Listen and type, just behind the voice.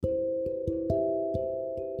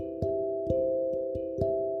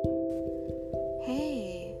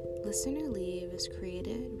Hey, Listener Leave is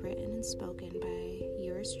created, written, and spoken by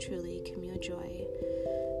yours truly, Camille Joy,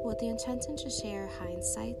 with the intention to share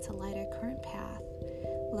hindsight to light our current path,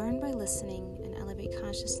 learn by listening, and elevate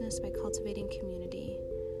consciousness by cultivating community.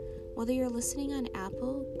 Whether you're listening on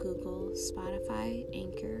Apple, Google, Spotify,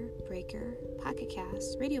 Anchor, Breaker, Pocket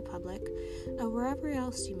Cast, Radio Public, or wherever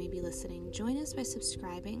else you may be listening, join us by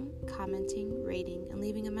subscribing, commenting, rating, and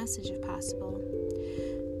leaving a message if possible.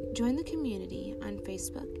 Join the community on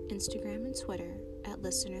Facebook, Instagram, and Twitter at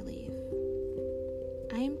Listener Leave.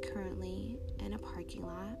 I am currently in a parking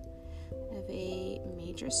lot of a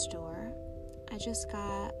major store. I just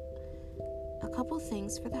got a couple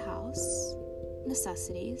things for the house,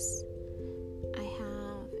 necessities. I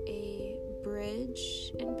have a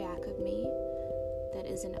bridge in back of me that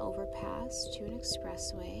is an overpass to an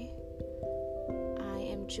expressway. I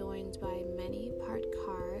am joined by many parked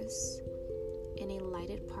cars in a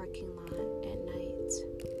lighted parking lot at night,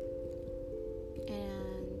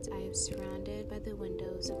 and I am surrounded by the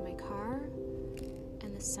windows of my car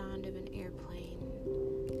and the sound of an airplane,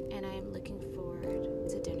 and I am looking forward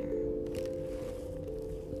to dinner.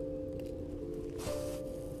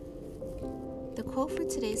 The quote for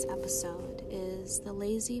today's episode is, "The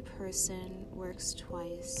lazy person works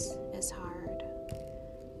twice as hard."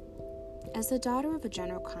 As the daughter of a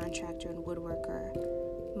general contractor and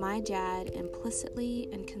woodworker, my dad implicitly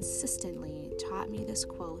and consistently taught me this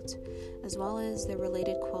quote, as well as the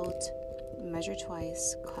related quote, "Measure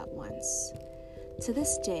twice, cut once." To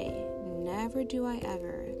this day, never do I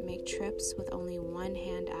ever make trips with only one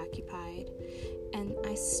hand occupied, and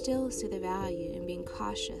I still see the value in being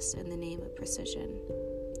cautious in the name of precision.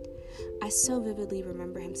 I so vividly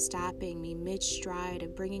remember him stopping me mid-stride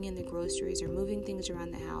of bringing in the groceries or moving things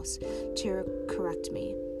around the house to correct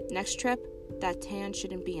me. "Next trip, that hand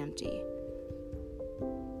shouldn't be empty."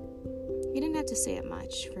 He didn't have to say it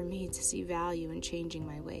much for me to see value in changing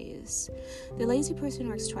my ways. The lazy person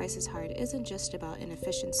works twice as hard isn't just about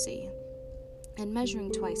inefficiency. And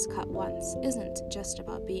measuring twice, cut once isn't just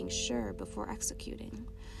about being sure before executing.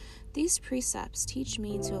 These precepts teach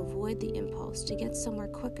me to avoid the impulse to get somewhere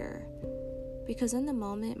quicker, because in the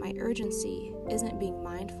moment, my urgency isn't being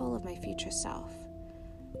mindful of my future self.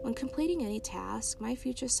 When completing any task, my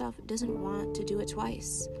future self doesn't want to do it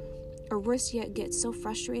twice, or worse yet, get so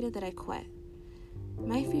frustrated that I quit.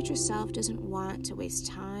 My future self doesn't want to waste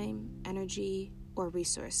time, energy, or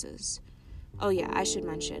resources. Oh yeah, I should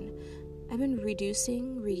mention, I've been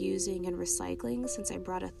reducing, reusing, and recycling since I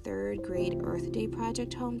brought a 3rd grade Earth Day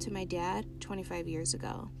project home to my dad 25 years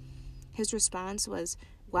ago. His response was,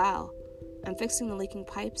 "Wow, I'm fixing the leaking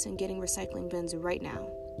pipes and getting recycling bins right now."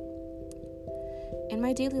 In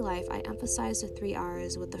my daily life, I emphasize the 3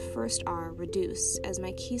 R's with the first R, reduce, as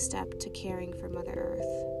my key step to caring for Mother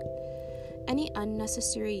Earth. Any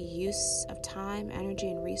unnecessary use of time, energy,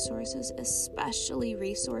 and resources, especially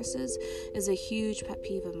resources, is a huge pet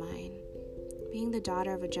peeve of mine. Being the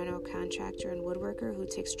daughter of a general contractor and woodworker who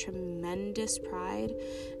takes tremendous pride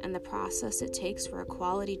in the process it takes for a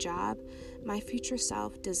quality job, my future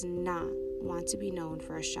self does not want to be known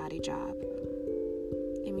for a shoddy job.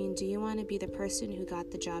 I mean, do you want to be the person who got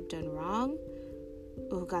the job done wrong,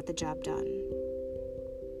 or who got the job done?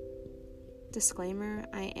 Disclaimer,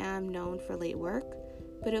 I am known for late work,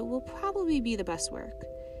 but it will probably be the best work.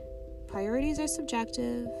 Priorities are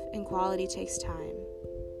subjective, and quality takes time.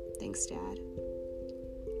 Thanks, Dad.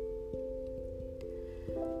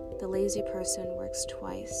 The lazy person works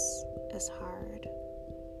twice as hard.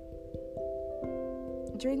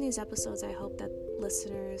 During these episodes, I hope that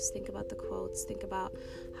listeners think about the quotes, think about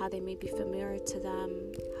how they may be familiar to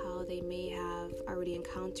them, how they may have already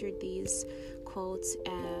encountered these quotes,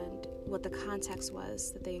 and what the context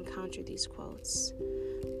was that they encountered these quotes.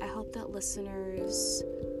 I hope that listeners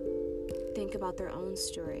think about their own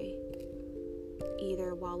story,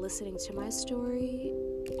 either while listening to my story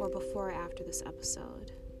or before or after this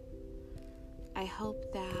episode. I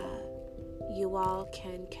hope that you all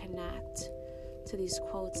can connect to these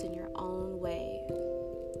quotes in your own way.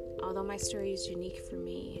 Although my story is unique for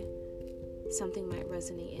me, something might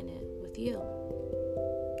resonate in it with you.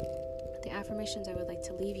 The affirmations I would like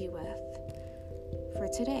to leave you with for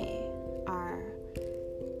today are,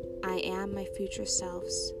 I am my future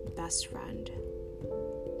self's best friend.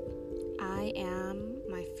 I am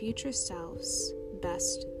my future self's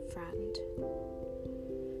best friend.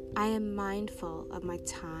 I am mindful of my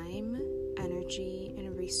time, energy,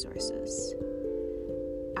 and resources.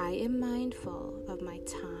 I am mindful of my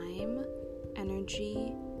time,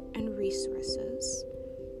 energy, and resources.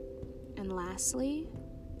 And lastly,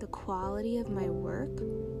 The quality of my work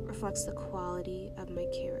reflects the quality of my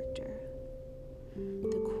character.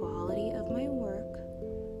 The quality of my work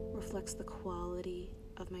reflects the quality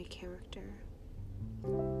of my character.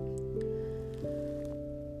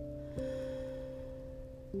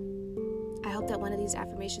 I hope that one of these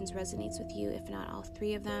affirmations resonates with you, if not all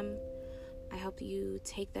three of them. I hope you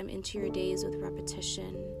take them into your days with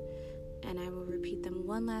repetition, and I will repeat them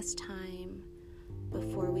one last time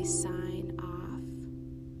before we sign off.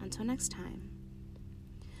 Until next time.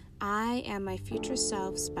 I am my future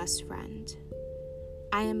self's best friend.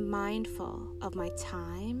 I am mindful of my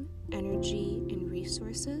time, energy, and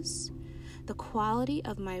resources. The quality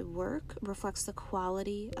of my work reflects the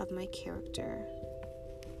quality of my character.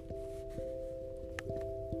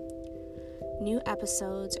 New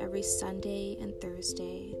episodes every Sunday and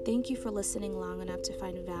Thursday. Thank you for listening long enough to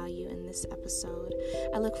find value in this episode.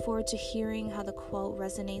 I look forward to hearing how the quote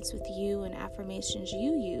resonates with you and affirmations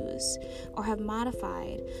you use or have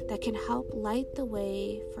modified that can help light the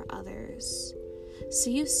way for others.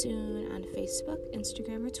 See you soon on Facebook,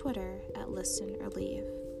 Instagram, or Twitter at Listen or Leave.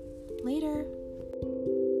 Later.